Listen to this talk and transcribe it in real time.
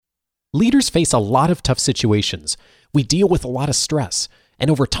Leaders face a lot of tough situations. We deal with a lot of stress. And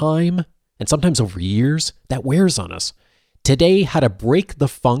over time, and sometimes over years, that wears on us. Today, how to break the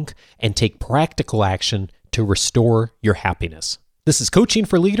funk and take practical action to restore your happiness. This is Coaching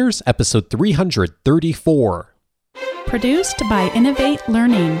for Leaders, episode 334. Produced by Innovate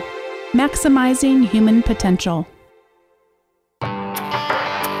Learning, maximizing human potential.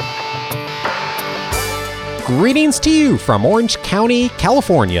 Greetings to you from Orange County,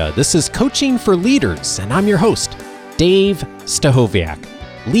 California. This is Coaching for Leaders, and I'm your host, Dave Stachowiak.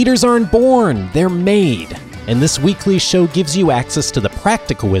 Leaders aren't born, they're made. And this weekly show gives you access to the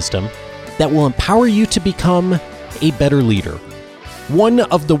practical wisdom that will empower you to become a better leader. One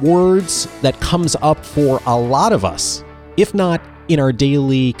of the words that comes up for a lot of us, if not in our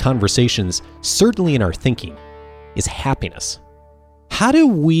daily conversations, certainly in our thinking, is happiness. How do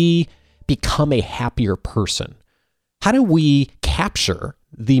we become a happier person? How do we capture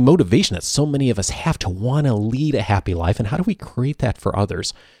the motivation that so many of us have to want to lead a happy life, and how do we create that for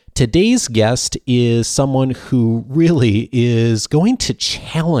others? Today's guest is someone who really is going to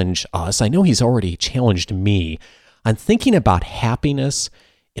challenge us. I know he's already challenged me on thinking about happiness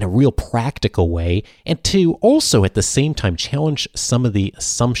in a real practical way, and to also at the same time challenge some of the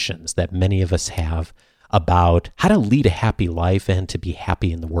assumptions that many of us have about how to lead a happy life and to be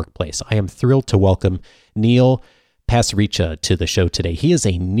happy in the workplace. I am thrilled to welcome Neil Pasricha to the show today. He is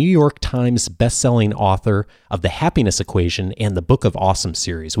a New York Times bestselling author of The Happiness Equation and the Book of Awesome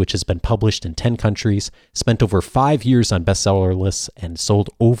series, which has been published in 10 countries, spent over 5 years on bestseller lists, and sold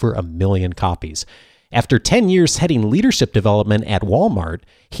over 1 million copies. After 10 years heading leadership development at Walmart,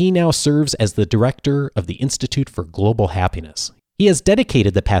 he now serves as the director of the Institute for Global Happiness. He has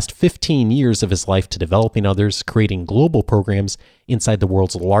dedicated the past 15 years of his life to developing others, creating global programs inside the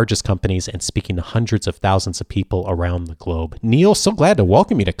world's largest companies, and speaking to hundreds of thousands of people around the globe. Neil, so glad to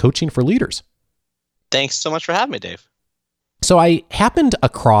welcome you to Coaching for Leaders. Thanks so much for having me, Dave. So I happened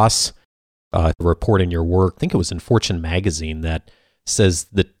across a report in your work, I think it was in Fortune magazine, that says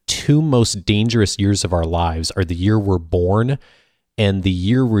the 2 most dangerous years of our lives are the year we're born and the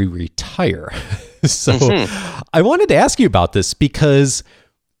year we retire. So I wanted to ask you about this because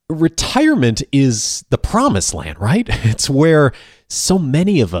retirement is the promised land, right? It's where so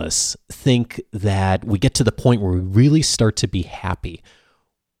many of us think that we get to the point where we really start to be happy.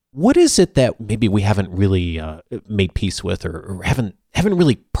 What is it that maybe we haven't really made peace with or haven't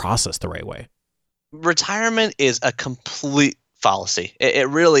really processed the right way? Retirement is a complete fallacy. It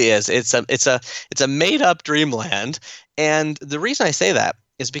really is. It's a made up dreamland. And the reason I say that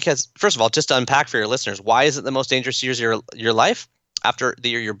is because, first of all, just to unpack for your listeners, why is it the most dangerous years of your life after the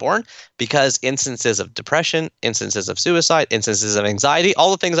year you're born? Because instances of depression, instances of suicide, instances of anxiety,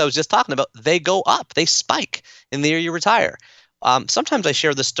 all the things I was just talking about, they go up, they spike in the year you retire. Sometimes I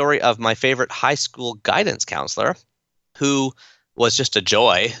share the story of my favorite high school guidance counselor who was just a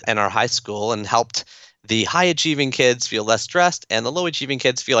joy in our high school and helped the high-achieving kids feel less stressed and the low-achieving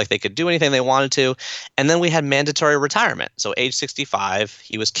kids feel like they could do anything they wanted to. And then we had mandatory retirement. So age 65,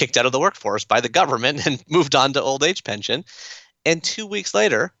 he was kicked out of the workforce by the government and moved on to old age pension. And 2 weeks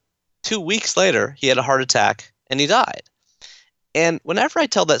later, he had a heart attack and he died. And whenever I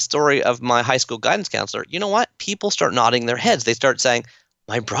tell that story of my high school guidance counselor, you know what? People start nodding their heads. They start saying,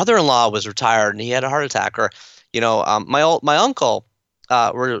 my brother-in-law was retired and he had a heart attack. Or, my uncle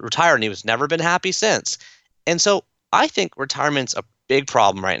retired and he was never been happy since. And so I think retirement's a big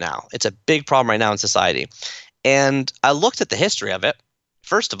problem right now. It's a big problem right now in society. And I looked at the history of it.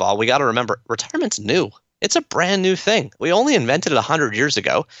 First of all, we got to remember retirement's new. It's a brand new thing. We only invented it 100 years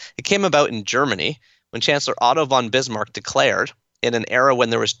ago. It came about in Germany when Chancellor Otto von Bismarck declared in an era when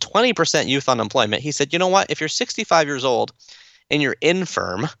there was 20% youth unemployment. He said, you know what? If you're 65 years old and you're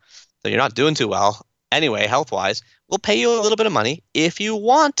infirm, so you're not doing too well anyway, health-wise, we'll pay you a little bit of money if you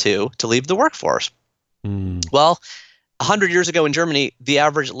want to leave the workforce. Well, 100 years ago in Germany, the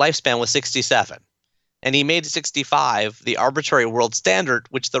average lifespan was 67. And he made 65 the arbitrary world standard,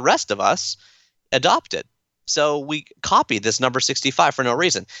 which the rest of us adopted. So we copied this number 65 for no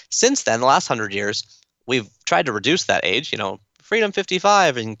reason. Since then, the last 100 years, we've tried to reduce that age, freedom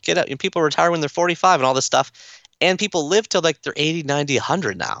 55 and get out, and people retire when they're 45 and all this stuff. And people live till like they're 80, 90,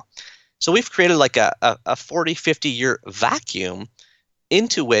 100 now. So we've created like a 40, 50-year vacuum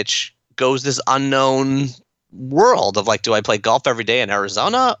into which goes this unknown world of like, do I play golf every day in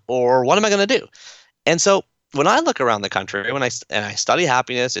Arizona or what am I going to do? And so when I look around the country, and I study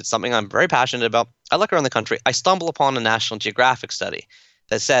happiness, it's something I'm very passionate about. I look around the country, I stumble upon a National Geographic study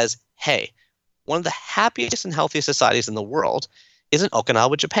that says, hey, one of the happiest and healthiest societies in the world is in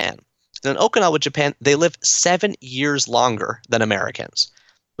Okinawa, Japan. In Okinawa, Japan, they live 7 years longer than Americans,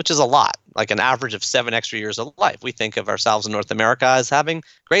 which is a lot, like an average of 7 extra years of life. We think of ourselves in North America as having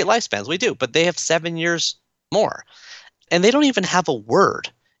great lifespans. We do, but they have 7 years more. And they don't even have a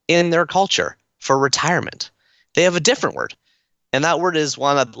word in their culture for retirement. They have a different word. And that word is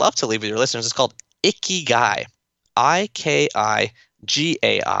one I'd love to leave with your listeners. It's called Ikigai, Ikigai,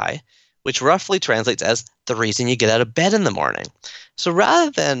 which roughly translates as the reason you get out of bed in the morning. So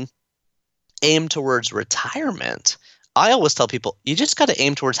rather than aim towards retirement, I always tell people, you just got to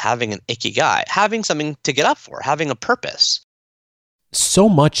aim towards having an Ikigai, having something to get up for, having a purpose. So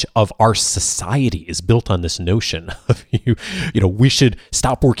much of our society is built on this notion of, we should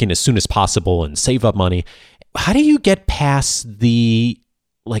stop working as soon as possible and save up money. How do you get past the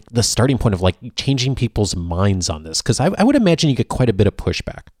starting point of changing people's minds on this? Because I would imagine you get quite a bit of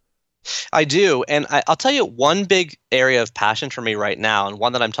pushback. I do. And I'll tell you one big area of passion for me right now, and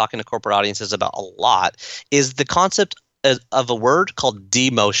one that I'm talking to corporate audiences about a lot, is the concept of a word called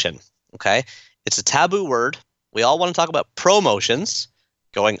demotion. Okay? It's a taboo word. We all want to talk about promotions,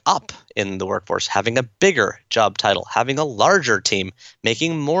 going up in the workforce, having a bigger job title, having a larger team,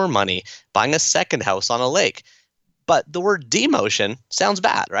 making more money, buying a second house on a lake. But the word demotion sounds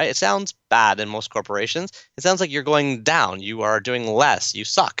bad, right? It sounds bad in most corporations. It sounds like you're going down. You are doing less. You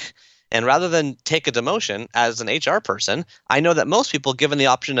suck. And rather than take a demotion as an HR person, I know that most people, given the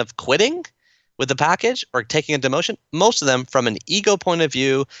option of quitting with the package or taking a demotion, most of them, from an ego point of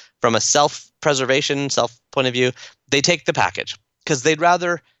view, from a self-preservation, self point of view, they take the package because they'd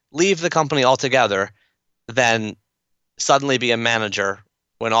rather leave the company altogether than suddenly be a manager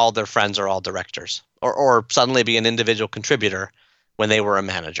when all their friends are all directors, or suddenly be an individual contributor when they were a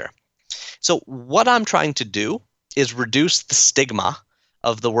manager. So what I'm trying to do is reduce the stigma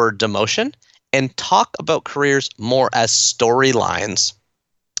of the word demotion and talk about careers more as storylines,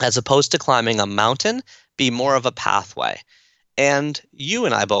 as opposed to climbing a mountain, be more of a pathway. And you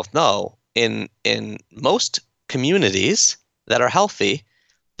and I both know in most communities that are healthy,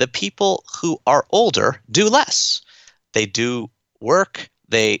 the people who are older do less. They do work,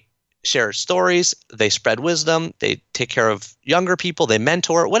 they share stories, they spread wisdom, they take care of younger people, they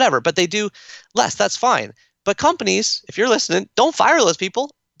mentor, whatever, but they do less. That's fine. But companies, if you're listening, don't fire those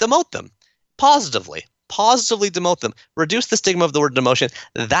people, demote them positively. Positively demote them. Reduce the stigma of the word demotion.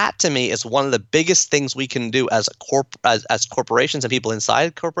 That, to me, is one of the biggest things we can do as corporations and people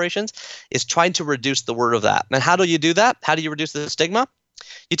inside corporations, is trying to reduce the word of that. And how do you do that? How do you reduce the stigma?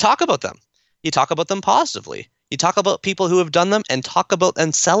 You talk about them. You talk about them positively. You talk about people who have done them and talk about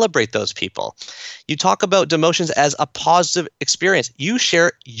and celebrate those people. You talk about demotions as a positive experience. You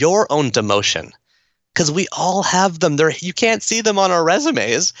share your own demotion, because we all have them. You can't see them on our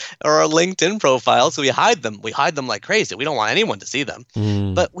resumes or our LinkedIn profiles, so we hide them. We hide them like crazy. We don't want anyone to see them.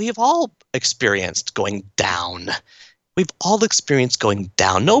 But we've all experienced going down. We've all experienced going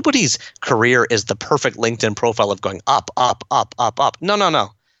down. Nobody's career is the perfect LinkedIn profile of going up, up, up, up, up. No.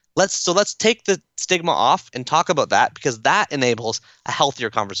 Let's take the stigma off and talk about that, because that enables a healthier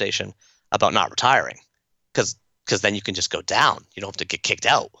conversation about not retiring, because then you can just go down. You don't have to get kicked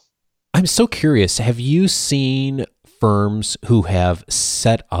out. I'm so curious. Have you seen firms who have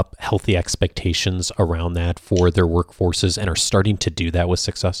set up healthy expectations around that for their workforces and are starting to do that with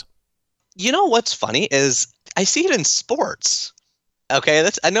success? You know what's funny is I see it in sports. Okay,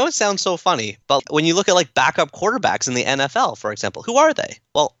 I know it sounds so funny, but when you look at backup quarterbacks in the NFL, for example, who are they?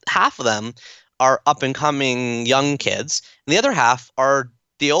 Well, half of them are up and coming young kids, and the other half are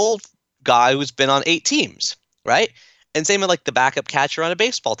the old guy who's been on 8 teams, right? And same with the backup catcher on a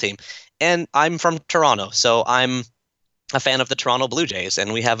baseball team. And I'm from Toronto, so I'm a fan of the Toronto Blue Jays,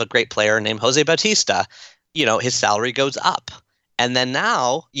 and we have a great player named Jose Bautista. His salary goes up. And then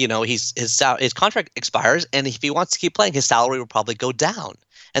now, his contract expires, and if he wants to keep playing, his salary will probably go down.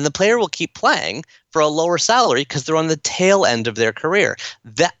 And the player will keep playing for a lower salary because they're on the tail end of their career.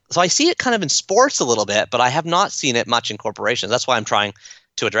 So I see it kind of in sports a little bit, but I have not seen it much in corporations. That's why I'm trying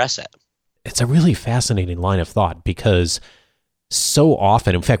to address it. It's a really fascinating line of thought, because so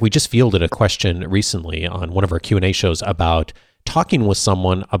often, in fact, we just fielded a question recently on one of our Q&A shows about talking with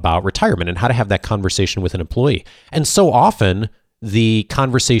someone about retirement and how to have that conversation with an employee. And so often the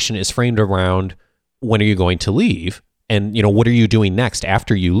conversation is framed around, when are you going to leave? And, what are you doing next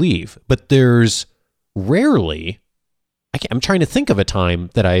after you leave? But there's rarely, I'm trying to think of a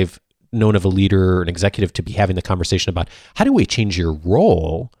time that I've known of a leader or an executive to be having the conversation about, how do we change your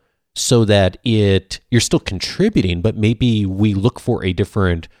role so that you're still contributing, but maybe we look for a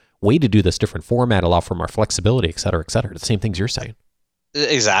different way to do this, different format, allow for more flexibility, et cetera, the same things you're saying.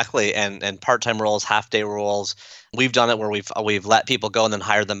 Exactly, and part-time roles, half-day roles. We've done it where we've let people go and then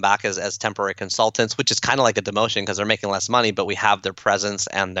hired them back as temporary consultants, which is kind of like a demotion because they're making less money, but we have their presence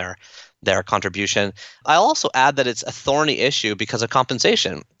and their contribution. I also add that it's a thorny issue because of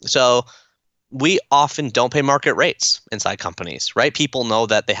compensation. So we often don't pay market rates inside companies, right? People know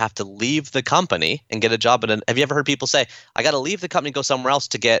that they have to leave the company and get a job. Have you ever heard people say, "I got to leave the company and go somewhere else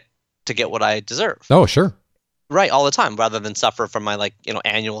to get what I deserve"? Oh, sure. Right, all the time, rather than suffer from my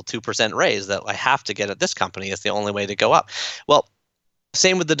annual 2% raise that I have to get at this company is the only way to go up. Well,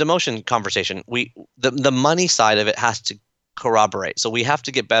 same with the demotion conversation. The money side of it has to corroborate. So we have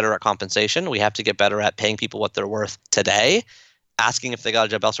to get better at compensation. We have to get better at paying people what they're worth today, asking if they got a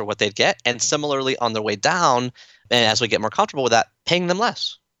job elsewhere what they'd get, and similarly on their way down, and as we get more comfortable with that, paying them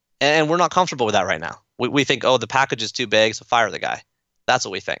less. And we're not comfortable with that right now. We think, oh, the package is too big, so fire the guy. That's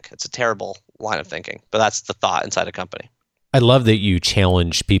what we think. It's a terrible line of thinking, but that's the thought inside a company. I love that you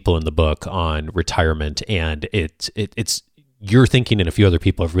challenge people in the book on retirement, and it's your thinking and a few other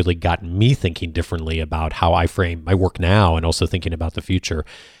people have really gotten me thinking differently about how I frame my work now and also thinking about the future.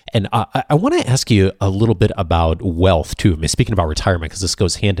 And I want to ask you a little bit about wealth too. I mean, speaking about retirement, because this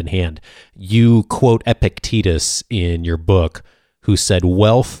goes hand in hand. You quote Epictetus in your book, who said,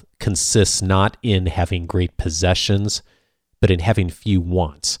 "Wealth consists not in having great possessions, but in having few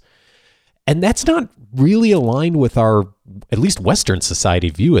wants." And that's not really aligned with our, at least Western society,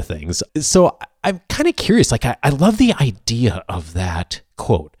 view of things. So I'm kind of curious, I love the idea of that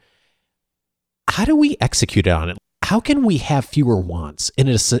quote. How do we execute on it? How can we have fewer wants in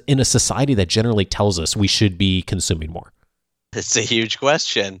a society that generally tells us we should be consuming more? It's a huge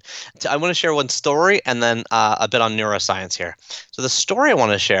question. I want to share one story and then a bit on neuroscience here. So the story I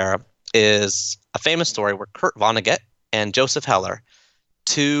want to share is a famous story where Kurt Vonnegut and Joseph Heller,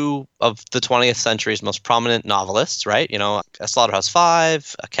 two of the 20th century's most prominent novelists, right? A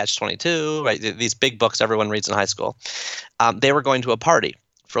Slaughterhouse-Five, a Catch-22, right? These big books everyone reads in high school. They were going to a party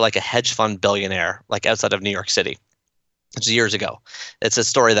for a hedge fund billionaire, outside of New York City. It's years ago. It's a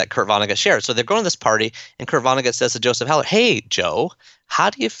story that Kurt Vonnegut shared. So they're going to this party, and Kurt Vonnegut says to Joseph Heller, "Hey, Joe, how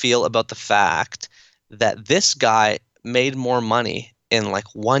do you feel about the fact that this guy made more money in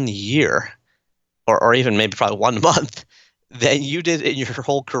 1 year, or even maybe probably 1 month, than you did in your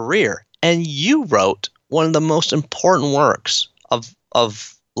whole career? And you wrote one of the most important works of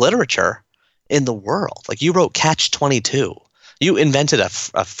literature in the world. You wrote Catch-22. You invented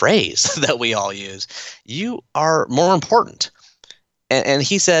a phrase that we all use. You are more important." And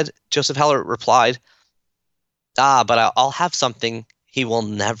he said, Joseph Heller replied, but I'll have something he will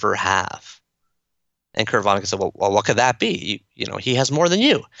never have. And Kurt Vonnegut said, well, what could that be? He has more than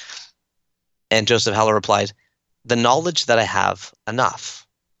you. And Joseph Heller replied, "The knowledge that I have enough.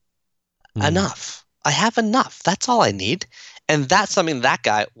 Enough. I have enough. That's all I need." And that's something that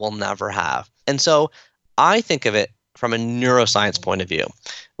guy will never have. And so I think of it from a neuroscience point of view.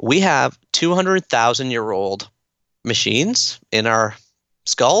 We have 200,000-year-old machines in our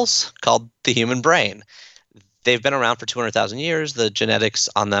skulls called the human brain. They've been around for 200,000 years. The genetics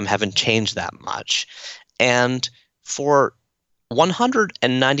on them haven't changed that much. And for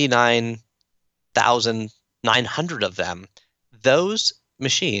 199,900 of them, those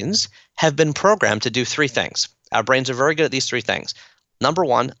machines have been programmed to do three things. Our brains are very good at these three things. Number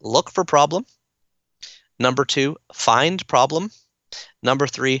one, look for problem. Number two, find problem. Number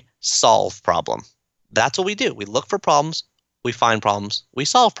three, solve problem. That's what we do. We look for problems, we find problems, we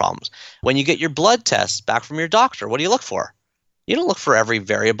solve problems. When you get your blood tests back from your doctor, what do you look for? You don't look for every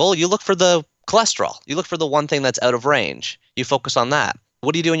variable. You look for the cholesterol. You look for the one thing that's out of range. You focus on that.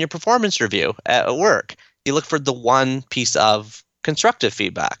 What do you do in your performance review at work? You look for the one piece of constructive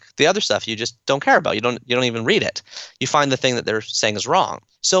feedback. The other stuff you just don't care about. You don't even read it. You find the thing that they're saying is wrong.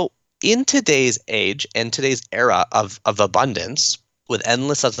 So in today's age and today's era of abundance, with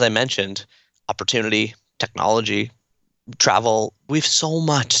endless, as I mentioned, opportunity, technology, travel, we have so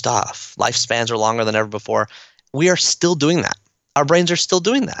much stuff. Lifespans are longer than ever before. We are still doing that. Our brains are still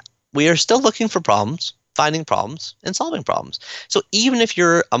doing that. We are still looking for problems, finding problems, and solving problems. So even if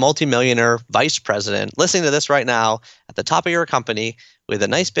you're a multimillionaire vice president listening to this right now at the top of your company with a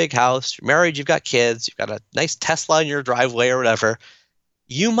nice big house, you're married, you've got kids, you've got a nice Tesla in your driveway or whatever,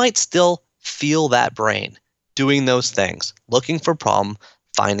 you might still feel that brain doing those things, looking for problem,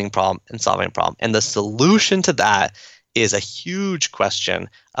 finding problem, and solving problem. And the solution to that is a huge question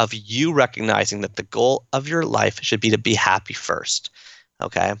of you recognizing that the goal of your life should be to be happy first,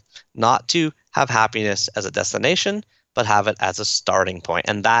 okay? Not to have happiness as a destination, but have it as a starting point.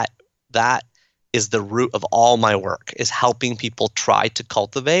 And that is the root of all my work, is helping people try to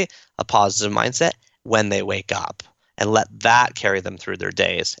cultivate a positive mindset when they wake up. and let that carry them through their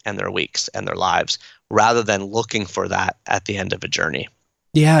days and their weeks and their lives, rather than looking for that at the end of a journey.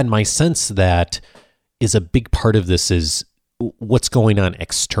 Yeah, and my sense that is a big part of this is what's going on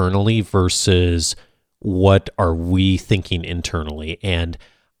externally versus what are we thinking internally. And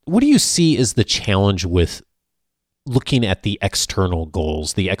what do you see as the challenge with looking at the external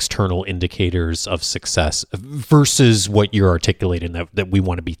goals, the external indicators of success versus what you're articulating that we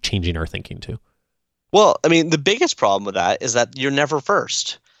want to be changing our thinking to? Well, I mean, the biggest problem with that is that you're never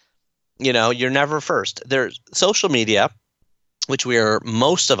first. You're never first. There's social media, which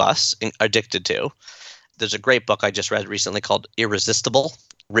most of us addicted to. There's a great book I just read recently called Irresistible,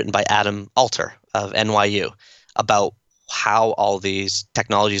 written by Adam Alter of NYU, about how all these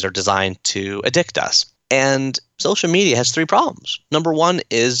technologies are designed to addict us. And social media has 3 problems. Number one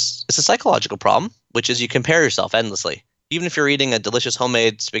is it's a psychological problem, which is you compare yourself endlessly. Even if you're eating a delicious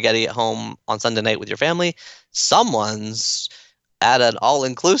homemade spaghetti at home on Sunday night with your family, someone's at an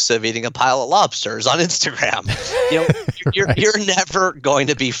all-inclusive eating a pile of lobsters on Instagram. You're never going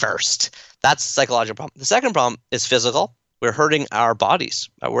to be first. That's a psychological problem. The second problem is physical. We're hurting our bodies.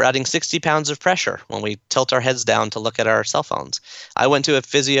 We're adding 60 pounds of pressure when we tilt our heads down to look at our cell phones. I went to a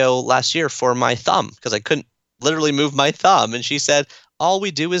physio last year for my thumb because I couldn't literally move my thumb. And she said, all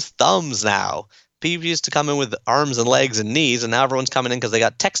we do is thumbs now. People used to come in with arms and legs and knees, and now everyone's coming in because they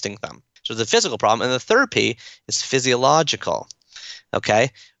got texting thumb. So the physical problem. And the third P is physiological.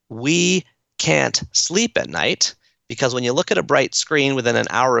 Okay? We can't sleep at night because when you look at a bright screen within an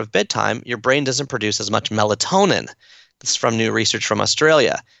hour of bedtime, your brain doesn't produce as much melatonin. This is from new research from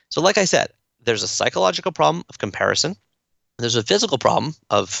Australia. So like I said, there's a psychological problem of comparison. There's a physical problem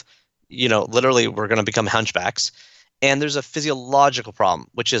of, literally we're going to become hunchbacks. And there's a physiological problem,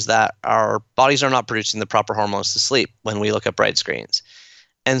 which is that our bodies are not producing the proper hormones to sleep when we look at bright screens.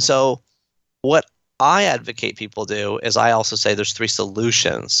 And so what I advocate people do is I also say there's 3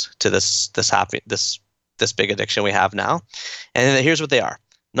 solutions to this big addiction we have now. And here's what they are.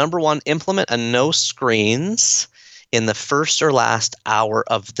 Number 1, implement a no screens in the first or last hour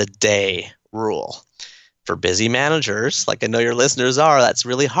of the day rule. For busy managers, like I know your listeners are, that's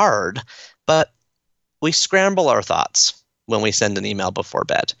really hard. But we scramble our thoughts when we send an email before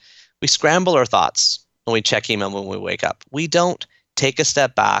bed. We scramble our thoughts when we check email when we wake up. We don't take a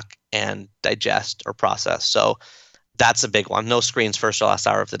step back and digest or process. So that's a big one. No screens first or last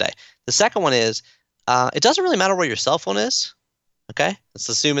hour of the day. The second one is it doesn't really matter where your cell phone is. Okay, let's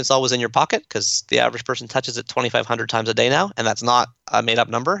assume it's always in your pocket because the average person touches it 2,500 times a day now, and that's not a made-up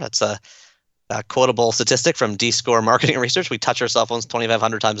number. That's a quotable statistic from D-Score Marketing Research. We touch our cell phones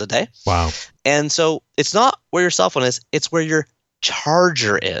 2,500 times a day. Wow. And so it's not where your cell phone is, it's where your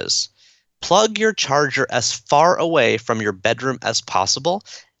charger is. Plug your charger as far away from your bedroom as possible.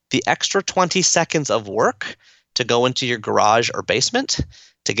 The extra 20 seconds of work to go into your garage or basement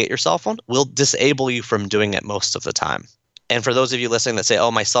to get your cell phone will disable you from doing it most of the time. And for those of you listening that say,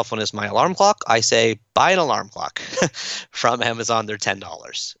 oh, my cell phone is my alarm clock, I say, buy an alarm clock from Amazon. They're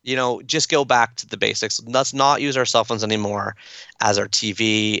 $10. Just go back to the basics. Let's not use our cell phones anymore as our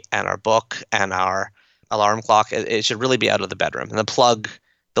TV and our book and our alarm clock. It should really be out of the bedroom. And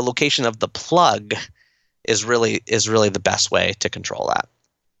the location of the plug is really the best way to control that.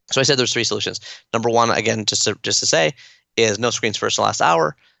 So I said there's 3 solutions. Number 1, again, just to say, is no screens first and last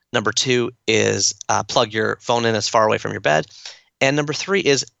hour. Number 2 is plug your phone in as far away from your bed. And number 3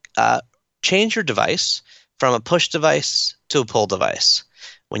 is change your device from a push device to a pull device.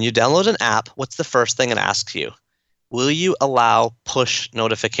 When you download an app, what's the first thing it asks you? Will you allow push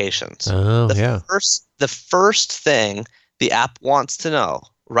notifications? Oh, yeah. The first thing the app wants to know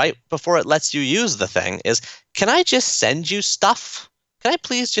right before it lets you use the thing is, can I just send you stuff? Can I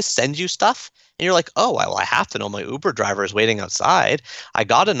please just send you stuff? And you're like, oh, well, I have to know my Uber driver is waiting outside. I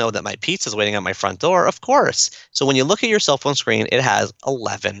got to know that my pizza is waiting at my front door. Of course. So when you look at your cell phone screen, it has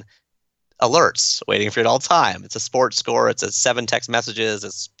 11 alerts waiting for you at all time. It's a sports score. It's 7 text messages.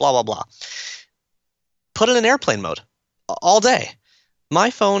 It's blah, blah, blah. Put it in airplane mode all day. My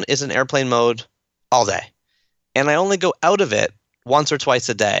phone is in airplane mode all day. And I only go out of it once or twice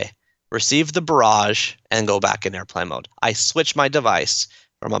a day, receive the barrage, and go back in airplane mode. I switch my device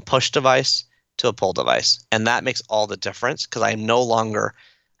from a push device to a pull device. And that makes all the difference because I am no longer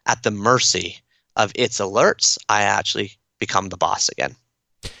at the mercy of its alerts. I actually become the boss again.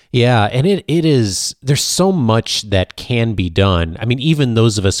 Yeah, and it is, there's so much that can be done. I mean, even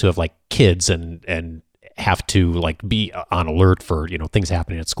those of us who have like kids and have to like be on alert for, things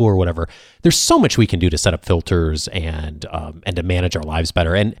happening at school or whatever, there's so much we can do to set up filters and to manage our lives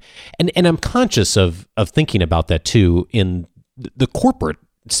better. And I'm conscious of thinking about that too in the corporate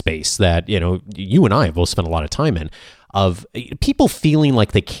space that, you and I have both spent a lot of time in, of people feeling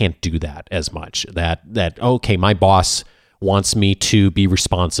like they can't do that as much. That okay, my boss wants me to be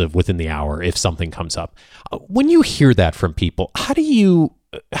responsive within the hour if something comes up. When you hear that from people, how do you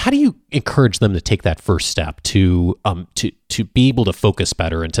encourage them to take that first step to be able to focus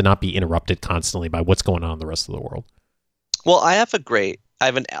better and to not be interrupted constantly by what's going on in the rest of the world? Well, I have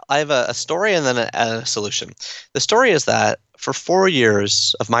a story and then a solution. The story is that for 4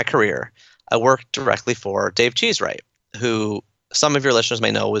 years of my career, I worked directly for Dave Cheesewright, who some of your listeners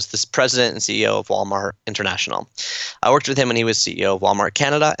may know was the president and CEO of Walmart International. I worked with him when he was CEO of Walmart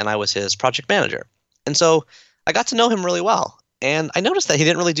Canada, and I was his project manager. And so I got to know him really well. And I noticed that he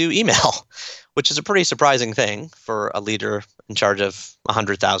didn't really do email, which is a pretty surprising thing for a leader in charge of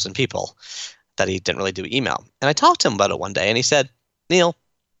 100,000 people, that he didn't really do email. And I talked to him about it one day, and he said, Neil,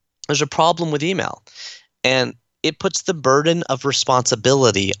 there's a problem with email, and it puts the burden of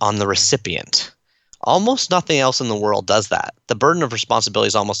responsibility on the recipient. Almost nothing else in the world does that. The burden of responsibility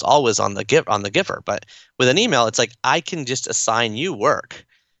is almost always on the giver. But with an email, it's like I can just assign you work,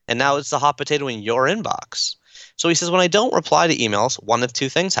 and now it's the hot potato in your inbox. So he says, when I don't reply to emails, one of two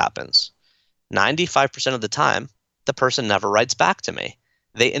things happens. 95% of the time, the person never writes back to me.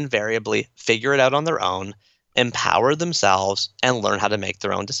 They invariably figure it out on their own, empower themselves, and learn how to make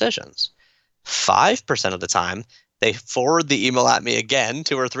their own decisions. 5% of the time, they forward the email at me again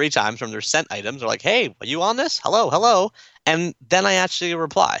 2 or 3 times from their sent items. They're like, hey, are you on this? Hello. And then I actually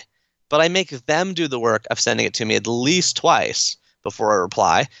reply. But I make them do the work of sending it to me at least twice before I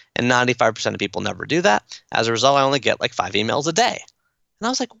reply. And 95% of people never do that. As a result, I only get like 5 emails a day. And I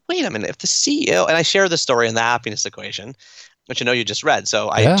was like, wait a minute, if the CEO, and I share this story in the happiness equation, which I know you just read.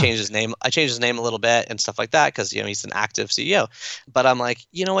 So I changed his name. I changed his name a little bit and stuff like that because, he's an active CEO. But I'm like,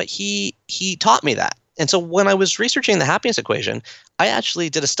 you know what? He taught me that. And so when I was researching the happiness equation, I actually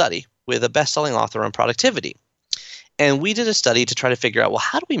did a study with a best-selling author on productivity. And we did a study to try to figure out, well,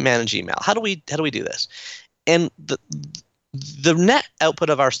 how do we manage email? How do we do this? And the net output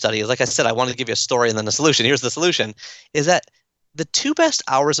of our study is, like I said, I wanted to give you a story and then a solution. Here's the solution, is that the 2 best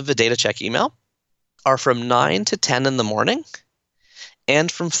hours of the day to check email are from 9 to 10 in the morning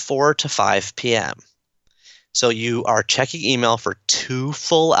and from 4 to 5 p.m. So you are checking email for 2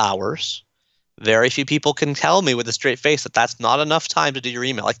 full hours. Very few people can tell me with a straight face that that's not enough time to do your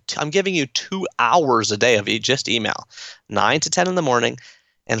email. Like, I'm giving you 2 hours a day of just email, 9 to 10 in the morning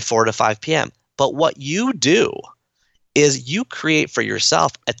and 4 to 5 p.m. But what you do is you create for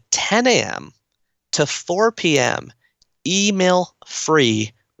yourself a 10 a.m. to 4 p.m.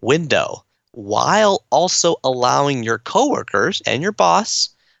 email-free window, while also allowing your coworkers and your boss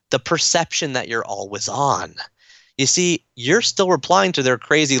the perception that you're always on. You see, you're still replying to their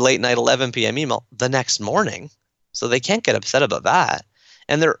crazy late night 11 p.m. email the next morning, so they can't get upset about that.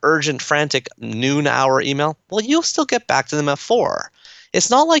 And their urgent, frantic noon hour email, well, you'll still get back to them at 4. It's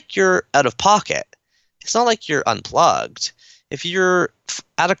not like you're out of pocket. It's not like you're unplugged. If you're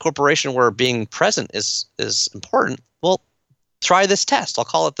at a corporation where being present is important, well, try this test. I'll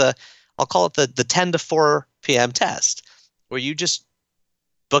call it the 10 to 4 p.m. test, where you just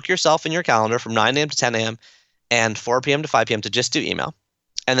book yourself in your calendar from 9 a.m. to 10 a.m. and 4 p.m. to 5 p.m. to just do email.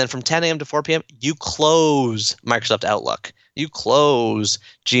 And then from 10 a.m. to 4 p.m., you close Microsoft Outlook. You close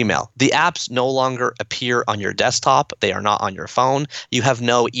Gmail. The apps no longer appear on your desktop. They are not on your phone. You have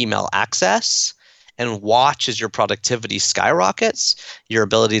no email access. And watch as your productivity skyrockets. Your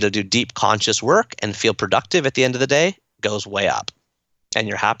ability to do deep conscious work and feel productive at the end of the day goes way up. And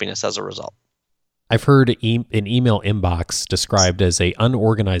your happiness as a result. I've heard an email inbox described as a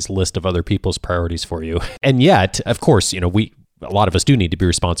unorganized list of other people's priorities for you. And yet, of course, a lot of us do need to be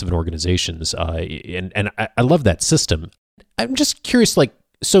responsive in organizations. And I love that system. I'm just curious,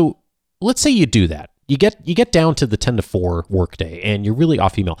 so let's say you do that. You get down to the 10 to 4 workday and you're really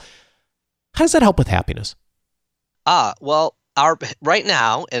off email. How does that help with happiness? Well, right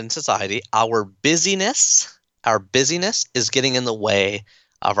now in society, our busyness is getting in the way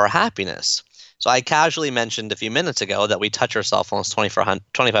of our happiness. So I casually mentioned a few minutes ago that we touch our cell phones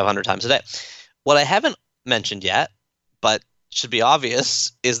 2,500 times a day. What I haven't mentioned yet, but should be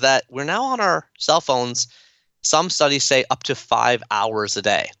obvious, is that we're now on our cell phones, some studies say up to 5 hours a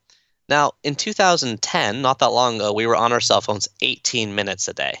day. Now, in 2010, not that long ago, we were on our cell phones 18 minutes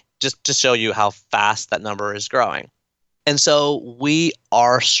a day, just to show you how fast that number is growing. And so we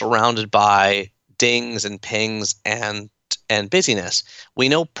are surrounded by dings and pings and busyness. We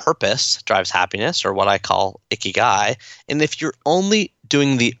know purpose drives happiness, or what I call ikigai. And if you're only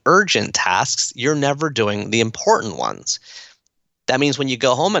doing the urgent tasks, you're never doing the important ones. That means when you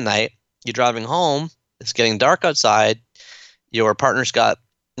go home at night, you're driving home, it's getting dark outside, your partner's got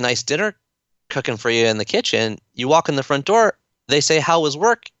nice dinner cooking for you in the kitchen. You walk in the front door, they say, "How was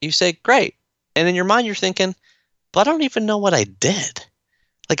work?" You say, "Great." And in your mind, you're thinking, "But I don't even know what I did.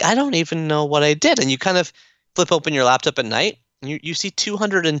 Like, I don't even know what I did." And you kind of flip open your laptop at night, and you see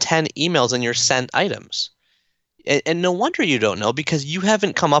 210 emails in your sent items. And no wonder you don't know, because you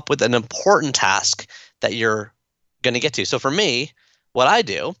haven't come up with an important task that you're going to get to. So for me, what I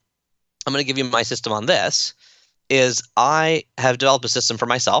do, I'm going to give you my system on this, is I have developed a system for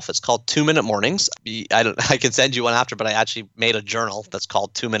myself. It's called 2-Minute Mornings. I can send you one after, but I actually made a journal that's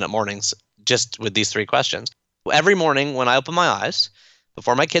called 2-Minute Mornings just with these 3 questions. Every morning when I open my eyes,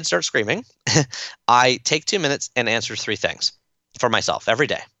 before my kids start screaming, I take 2 minutes and answer 3 things for myself every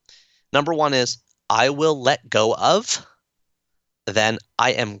day. Number 1 is, I will let go of, then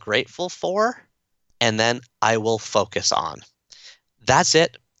I am grateful for, and then I will focus on. That's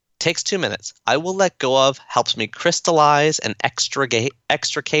it. Takes 2 minutes. I will let go of helps me crystallize and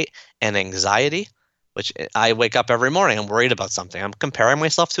extricate an anxiety, which I wake up every morning. I'm worried about something. I'm comparing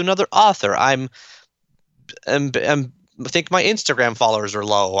myself to another author. I think my Instagram followers are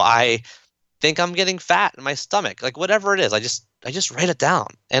low. I think I'm getting fat in my stomach. Like, whatever it is, I just write it down,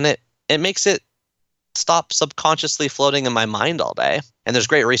 and it makes it stop subconsciously floating in my mind all day. And there's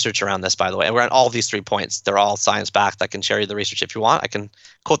great research around this, by the way. And we're on all these 3 points. They're all science-backed. I can share you the research if you want. I can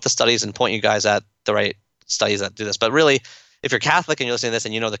quote the studies and point you guys at the right studies that do this. But really, if you're Catholic and you're listening to this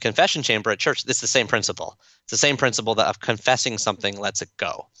and you know the confession chamber at church, it's the same principle. It's the same principle that of confessing something lets it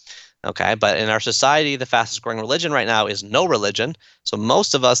go. Okay, but in our society, the fastest growing religion right now is no religion. So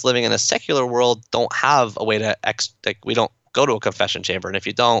most of us living in a secular world don't have a way to we don't go to a confession chamber. And if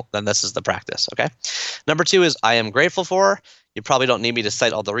you don't, then this is the practice. Okay. Number 2 is I am grateful for. You probably don't need me to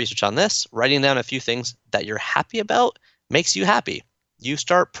cite all the research on this. Writing down a few things that you're happy about makes you happy. You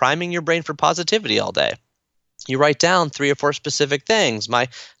start priming your brain for positivity all day. You write down 3 or 4 specific things. My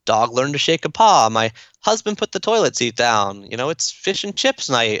dog learned to shake a paw. My husband put the toilet seat down. It's fish and chips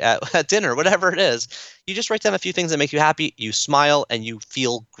night at dinner, whatever it is. You just write down a few things that make you happy. You smile and you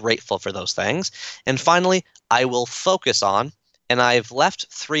feel grateful for those things. And finally, I will focus on, and I've left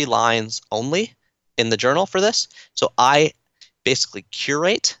 3 lines only in the journal for this. So I basically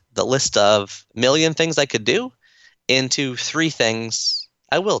curate the list of million things I could do into 3 things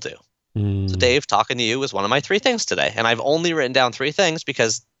I will do. So Dave, talking to you is one of my 3 things today. And I've only written down 3 things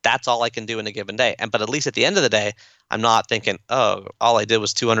because that's all I can do in a given day. But at least at the end of the day, I'm not thinking, oh, all I did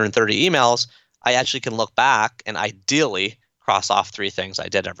was 230 emails. I actually can look back and ideally cross off 3 things I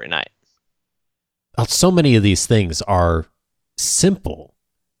did every night. So many of these things are simple,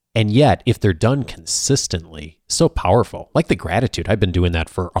 and yet if they're done consistently, so powerful. Like the gratitude. I've been doing that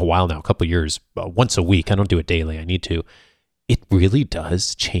for a while now, a couple of years, once a week. I don't do it daily. I need to. It really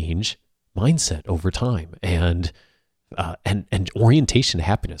does change mindset over time and orientation to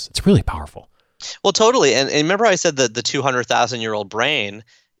happiness. It's really powerful. Well, totally. And remember I said that the 200,000-year-old brain,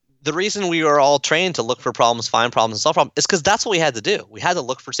 the reason we were all trained to look for problems, find problems, and solve problems is because that's what we had to do. We had to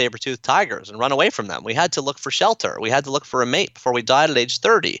look for saber-toothed tigers and run away from them. We had to look for shelter. We had to look for a mate before we died at age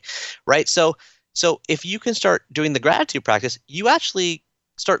 30, right? So if you can start doing the gratitude practice, you actually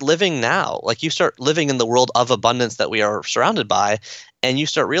start living now. Like, you start living in the world of abundance that we are surrounded by, and you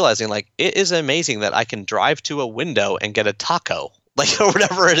start realizing, like, it is amazing that I can drive to a window and get a taco, like, or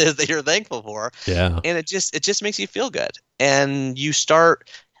whatever it is that you're thankful for. Yeah. And it just makes you feel good. And you start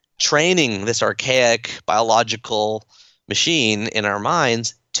training this archaic biological machine in our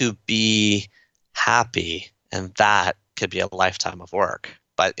minds to be happy. And that could be a lifetime of work.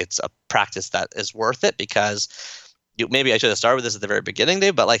 But it's a practice that is worth it because maybe I should have started with this at the very beginning,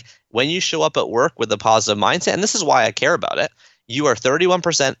 Dave, but like when you show up at work with a positive mindset, and this is why I care about it, you are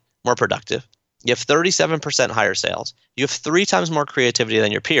 31% more productive. You have 37% higher sales. You have 3 times more creativity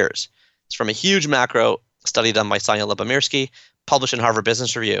than your peers. It's from a huge macro study done by Sonia Lubomirsky, published in Harvard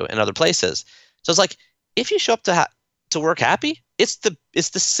Business Review and other places. So it's like, if you show up to work happy, it's the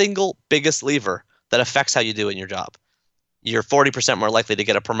single biggest lever that affects how you do in your job. You're 40% more likely to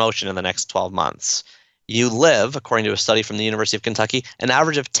get a promotion in the next 12 months. You live, according to a study from the University of Kentucky, an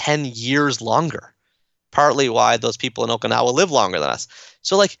average of 10 years longer. Partly why those people in Okinawa live longer than us.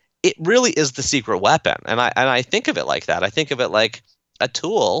 So like, it really is the secret weapon. And I think of it like that. I think of it like a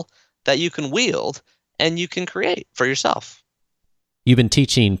tool that you can wield and you can create for yourself. You've been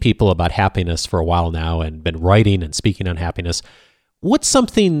teaching people about happiness for a while now and been writing and speaking on happiness. What's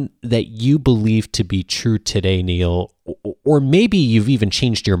something that you believe to be true today, Neil, or maybe you've even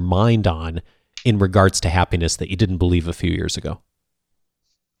changed your mind on in regards to happiness that you didn't believe a few years ago?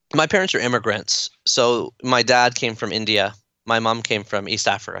 My parents are immigrants. So my dad came from India. My mom came from East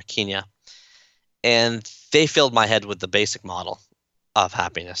Africa, Kenya. And they filled my head with the basic model. of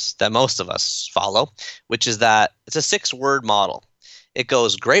happiness that most of us follow, which is that it's a 6-word model. It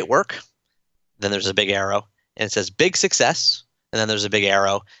goes great work, then there's a big arrow, and it says big success, and then there's a big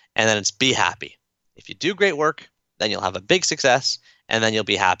arrow, and then it's be happy. If you do great work, then you'll have a big success, and then you'll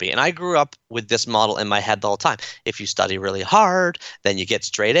be happy. And I grew up with this model in my head the whole time. If you study really hard, then you get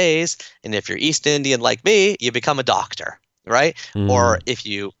straight A's, and if you're East Indian like me, you become a doctor, right? Or if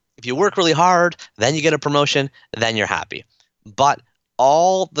you work really hard, then you get a promotion, then you're happy. But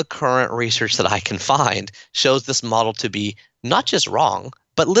all the current research that I can find shows this model to be not just wrong,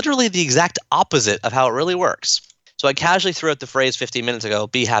 but literally the exact opposite of how it really works. So I casually threw out the phrase 15 minutes ago,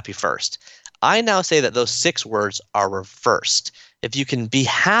 be happy first. I now say that those 6 words are reversed. If you can be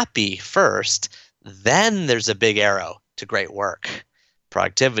happy first, then there's a big arrow to great work.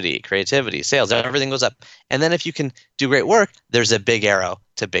 Productivity, creativity, sales, everything goes up. And then if you can do great work, there's a big arrow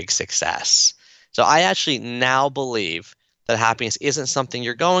to big success. So I actually now believe that happiness isn't something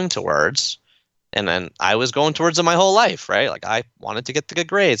you're going towards. And then I was going towards it my whole life, right? Like I wanted to get the good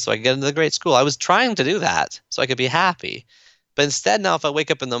grades so I could get into the great school. I was trying to do that so I could be happy. But instead now if I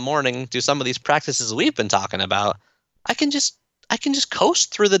wake up in the morning, do some of these practices we've been talking about, I can just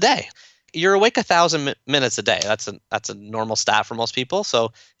coast through the day. You're awake 1,000 minutes a day. That's a normal stat for most people.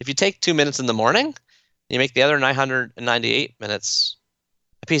 So if you take 2 minutes in the morning, you make the other 998 minutes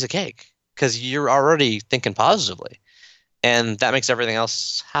a piece of cake because you're already thinking positively. And that makes everything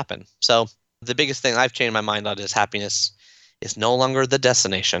else happen. So the biggest thing I've changed my mind on is happiness is no longer the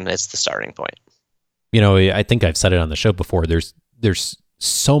destination. It's the starting point. You know, I think I've said it on the show before. There's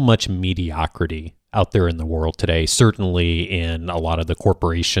so much mediocrity out there in the world today, certainly in a lot of the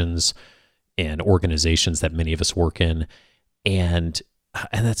corporations and organizations that many of us work in. And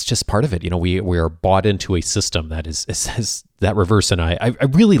that's just part of it. You know, we are bought into a system that is that reverse. And I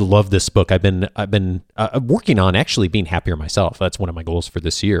really love this book. I've been working on actually being happier myself. That's one of my goals for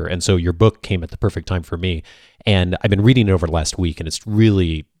this year. And so your book came at the perfect time for me. And I've been reading it over the last week, and it's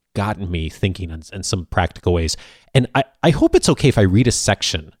really gotten me thinking in some practical ways. And I hope it's okay if I read a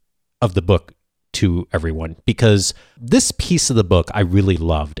section of the book to everyone, because this piece of the book I really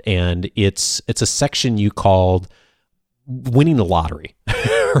loved, and it's a section you called winning the lottery,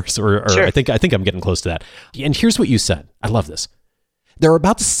 or sure. I think I'm getting close to that. And here's what you said. I love this. There are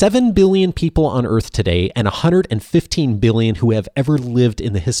about 7 billion people on Earth today, and 115 billion who have ever lived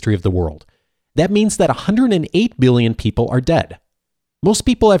in the history of the world. That means that 108 billion people are dead. Most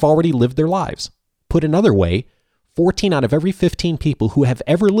people have already lived their lives. Put another way, 14 out of every 15 people who have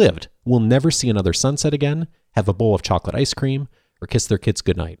ever lived will never see another sunset again, have a bowl of chocolate ice cream, or kiss their kids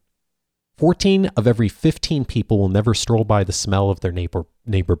goodnight. 14 of every 15 people will never stroll by the smell of their neighbor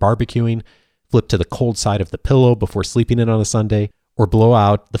barbecuing, flip to the cold side of the pillow before sleeping in on a Sunday, or blow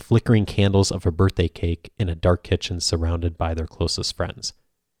out the flickering candles of a birthday cake in a dark kitchen surrounded by their closest friends.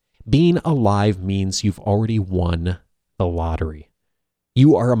 Being alive means you've already won the lottery.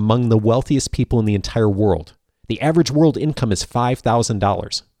 You are among the wealthiest people in the entire world. The average world income is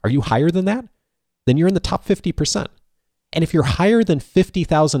 $5,000. Are you higher than that? Then you're in the top 50%. And if you're higher than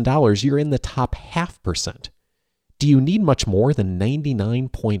 $50,000, you're in the top 0.5%. Do you need much more than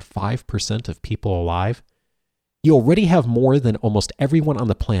 99.5% of people alive? You already have more than almost everyone on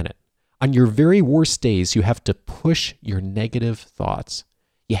the planet. On your very worst days, you have to push your negative thoughts.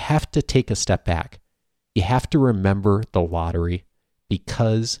 You have to take a step back. You have to remember the lottery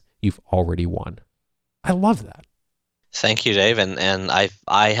because you've already won. I love that. Thank you, Dave. And I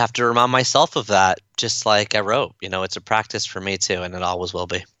have to remind myself of that, just like I wrote. You know, it's a practice for me too, and it always will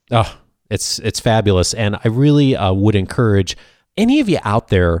be. Oh, it's fabulous. And I really would encourage any of you out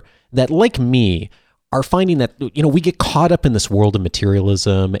there that, like me, are finding that, you know, we get caught up in this world of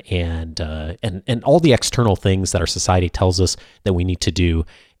materialism and all the external things that our society tells us that we need to do.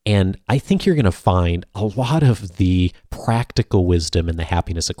 And I think you're going to find a lot of the practical wisdom in the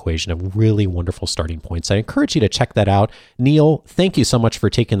happiness equation of really wonderful starting points. I encourage you to check that out. Neil, thank you so much for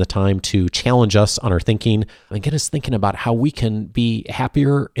taking the time to challenge us on our thinking and get us thinking about how we can be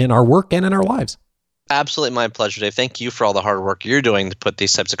happier in our work and in our lives. Absolutely my pleasure, Dave. Thank you for all the hard work you're doing to put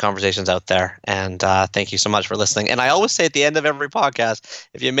these types of conversations out there. And thank you so much for listening. And I always say at the end of every podcast,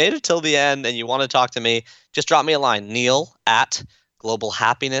 if you made it till the end and you want to talk to me, just drop me a line,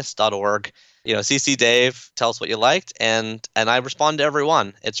 neil@globalhappiness.org. You know, CC Dave, tell us what you liked, and I respond to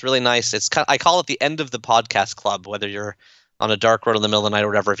everyone. It's really nice. It's I call it the end of the podcast club, whether you're on a dark road in the middle of the night or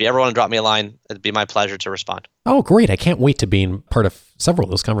whatever. If you ever want to drop me a line, it'd be my pleasure to respond. Oh, great. I can't wait to be part of several of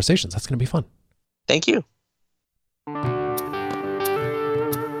those conversations. That's going to be fun. Thank you.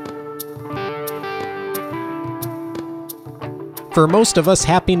 For most of us,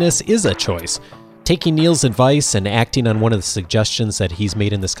 happiness is a choice. Taking Neil's advice and acting on one of the suggestions that he's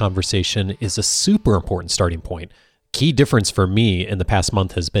made in this conversation is a super important starting point. Key difference for me in the past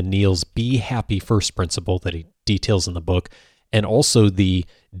month has been Neil's Be Happy First principle that he details in the book, and also the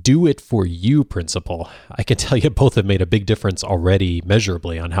Do It For You principle. I can tell you both have made a big difference already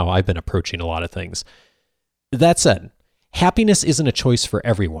measurably on how I've been approaching a lot of things. That said, happiness isn't a choice for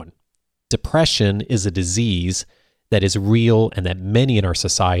everyone. Depression is a disease that is real and that many in our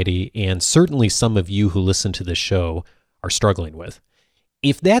society, and certainly some of you who listen to this show, are struggling with.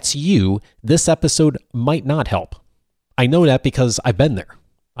 If that's you, this episode might not help. I know that because I've been there.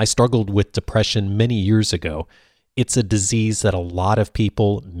 I struggled with depression many years ago. It's a disease that a lot of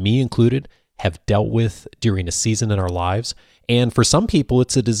people, me included, have dealt with during a season in our lives. And for some people,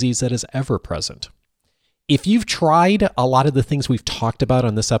 it's a disease that is ever present. If you've tried a lot of the things we've talked about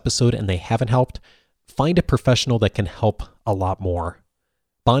on this episode and they haven't helped, find a professional that can help a lot more.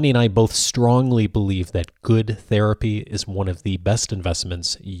 Bonnie and I both strongly believe that good therapy is one of the best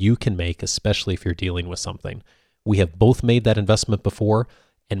investments you can make, especially if you're dealing with something. We have both made that investment before,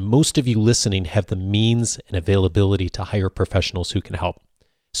 and most of you listening have the means and availability to hire professionals who can help.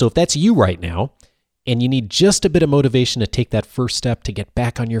 So if that's you right now, and you need just a bit of motivation to take that first step to get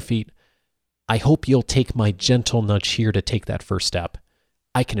back on your feet, I hope you'll take my gentle nudge here to take that first step.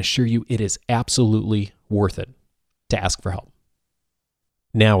 I can assure you it is absolutely worth it to ask for help.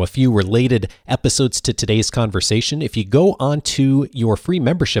 Now, a few related episodes to today's conversation. If you go onto your free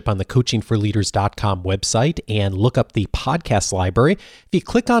membership on the coachingforleaders.com website and look up the podcast library, if you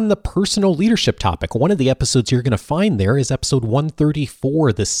click on the personal leadership topic, one of the episodes you're going to find there is episode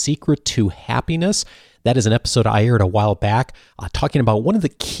 134, The Secret to Happiness. That is an episode I aired a while back, talking about one of the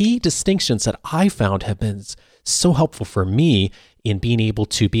key distinctions that I found have been so helpful for me in being able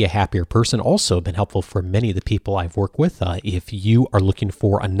to be a happier person. Also been helpful for many of the people I've worked with. If you are looking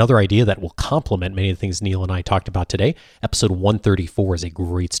for another idea that will complement many of the things Neil and I talked about today, episode 134 is a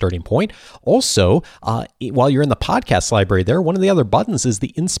great starting point. Also, while you're in the podcast library there, one of the other buttons is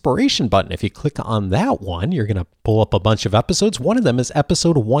the inspiration button. If you click on that one, you're going to pull up a bunch of episodes. One of them is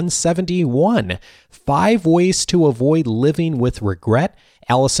episode 171, 5 Ways to Avoid Living with Regret.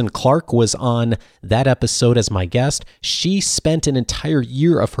 Allison Clark was on that episode as my guest. She spent an entire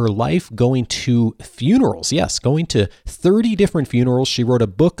year of her life going to funerals. Yes, going to 30 different funerals. She wrote a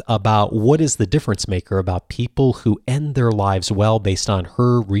book about what is the difference maker, about people who end their lives well based on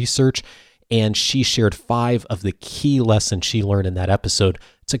her research. And she shared 5 of the key lessons she learned in that episode.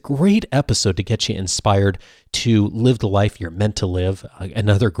 It's a great episode to get you inspired to live the life you're meant to live.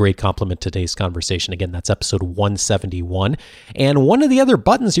 Another great compliment to today's conversation. Again, that's episode 171. And one of the other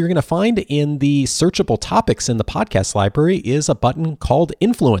buttons you're going to find in the searchable topics in the podcast library is a button called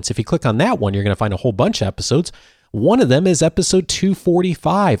Influence. If you click on that one, you're going to find a whole bunch of episodes. One of them is episode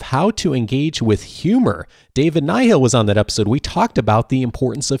 245, How to Engage with Humor. David Nihill was on that episode. We talked about the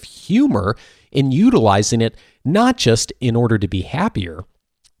importance of humor in utilizing it, not just in order to be happier,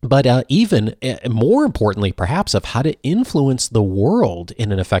 but even more importantly, perhaps, of how to influence the world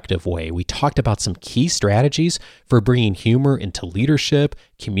in an effective way. We talked about some key strategies for bringing humor into leadership,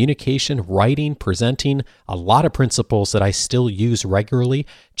 communication, writing, presenting, a lot of principles that I still use regularly.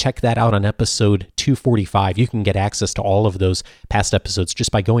 Check that out on episode 245. You can get access to all of those past episodes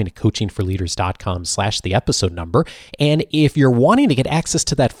just by going to coachingforleaders.com/the episode number. And if you're wanting to get access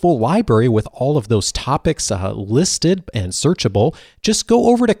to that full library with all of those topics listed and searchable, just go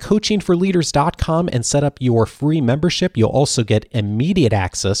over to coachingforleaders.com and set up your free membership. You'll also get immediate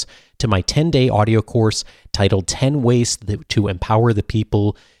access to my 10-day audio course titled 10 Ways to Empower the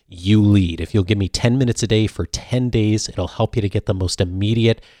People You Lead. If you'll give me 10 minutes a day for 10 days, it'll help you to get the most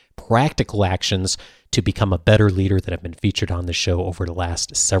immediate, practical actions to become a better leader that have been featured on the show over the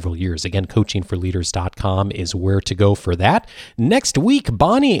last several years. Again, coachingforleaders.com is where to go for that. Next week,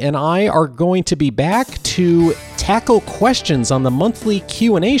 Bonnie and I are going to be back to tackle questions on the monthly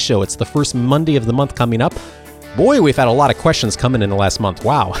Q&A show. It's the first Monday of the month coming up. Boy, we've had a lot of questions coming in the last month.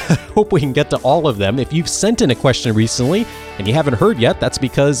 Wow. Hope we can get to all of them. If you've sent in a question recently and you haven't heard yet, that's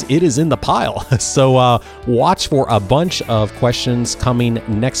because it is in the pile. So watch for a bunch of questions coming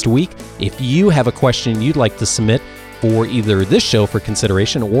next week. If you have a question you'd like to submit for either this show for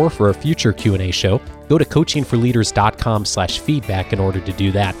consideration or for a future Q&A show, go to coachingforleaders.com/feedback in order to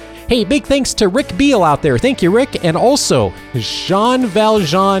do that. Hey, big thanks to Rick Beal out there. Thank you, Rick. And also Jean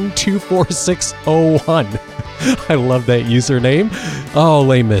Valjean 24601. I love that username. Oh,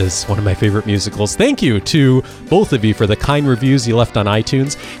 Les Mis, one of my favorite musicals. Thank you to both of you for the kind reviews you left on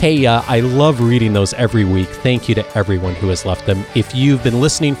iTunes. Hey, I love reading those every week. Thank you to everyone who has left them. If you've been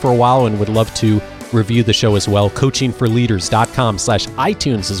listening for a while and would love to review the show as well.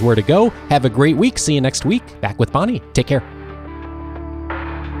 coachingforleaders.com/iTunes is where to go. Have a great week. See you next week. Back with Bonnie. Take care.